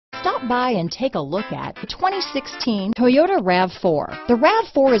Stop by and take a look at the 2016 Toyota RAV4. The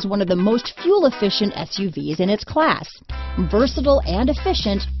RAV4 is one of the most fuel-efficient SUVs in its class. Versatile and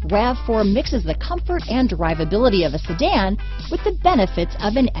efficient, RAV4 mixes the comfort and drivability of a sedan with the benefits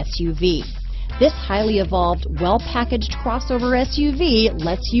of an SUV. This highly evolved, well-packaged crossover SUV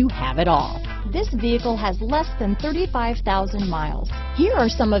lets you have it all. This vehicle has less than 35,000 miles. Here are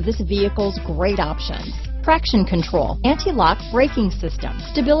some of this vehicle's great options: traction control, anti-lock braking system,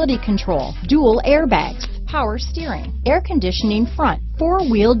 stability control, dual airbags, power steering, air conditioning front,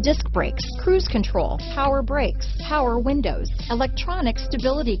 four-wheel disc brakes, cruise control, power brakes, power windows, electronic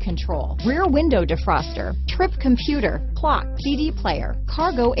stability control, rear window defroster, trip computer, clock, CD player,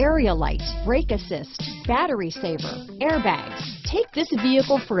 cargo area light, brake assist, battery saver, airbags. Take this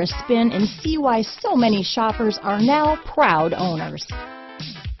vehicle for a spin and see why so many shoppers are now proud owners.